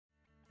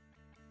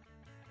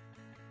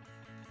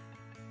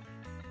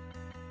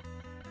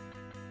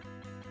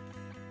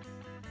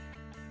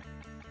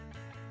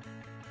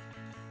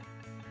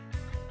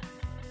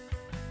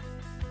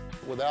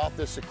Without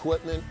this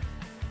equipment,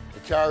 the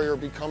carrier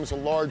becomes a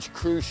large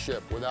cruise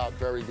ship without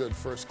very good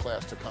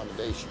first-class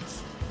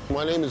accommodations.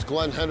 My name is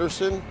Glen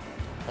Henderson.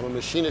 I'm a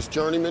machinist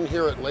journeyman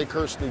here at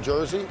Lakehurst, New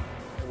Jersey.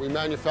 We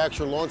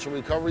manufacture launch and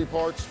recovery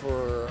parts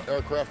for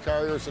aircraft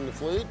carriers in the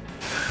fleet.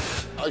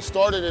 I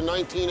started in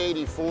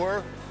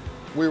 1984.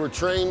 We were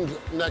trained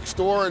next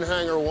door in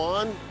Hangar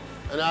 1,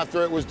 and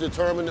after it was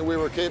determined that we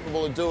were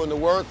capable of doing the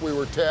work, we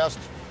were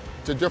tasked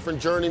to different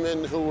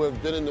journeymen who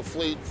have been in the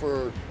fleet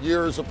for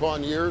years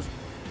upon years.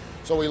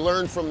 So we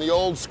learned from the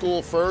old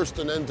school first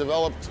and then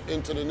developed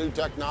into the new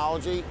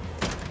technology.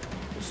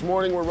 This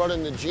morning we're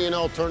running the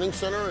G&L Turning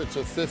Center. It's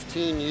a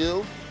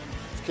 15U.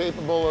 It's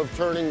capable of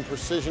turning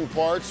precision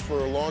parts for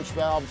launch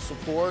valve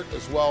support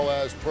as well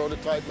as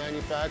prototype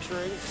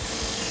manufacturing.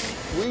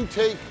 We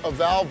take a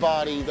valve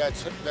body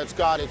that's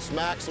got its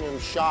maximum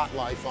shot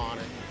life on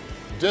it,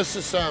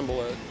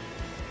 disassemble it,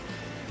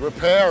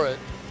 repair it,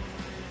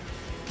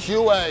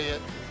 QA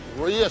it,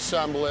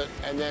 reassemble it,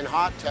 and then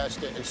hot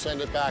test it and send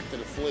it back to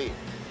the fleet.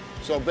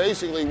 So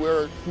basically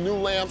we're new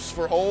lamps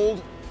for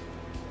old,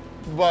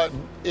 but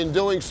in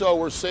doing so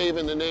we're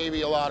saving the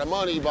Navy a lot of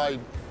money by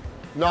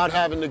not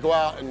having to go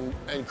out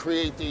and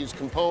create these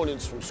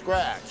components from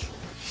scratch.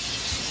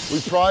 We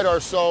pride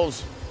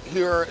ourselves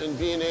here in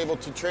being able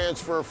to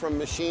transfer from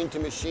machine to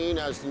machine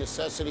as the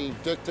necessity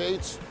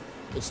dictates.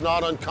 It's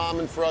not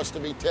uncommon for us to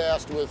be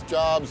tasked with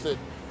jobs that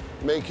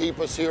may keep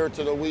us here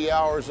to the wee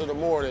hours of the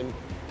morning.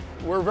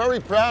 We're very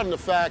proud of the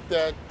fact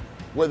that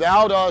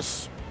without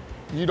us,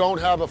 you don't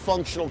have a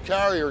functional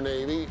carrier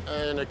Navy,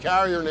 and a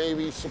carrier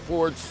Navy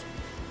supports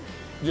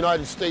the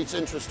United States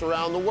interest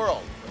around the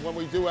world. And when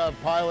we do have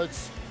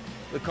pilots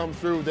that come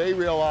through, they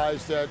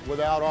realize that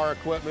without our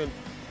equipment,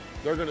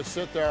 they're going to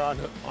sit there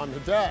on the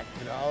deck,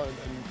 you know,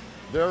 and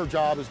their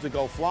job is to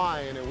go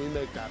flying, and we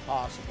make that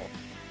possible.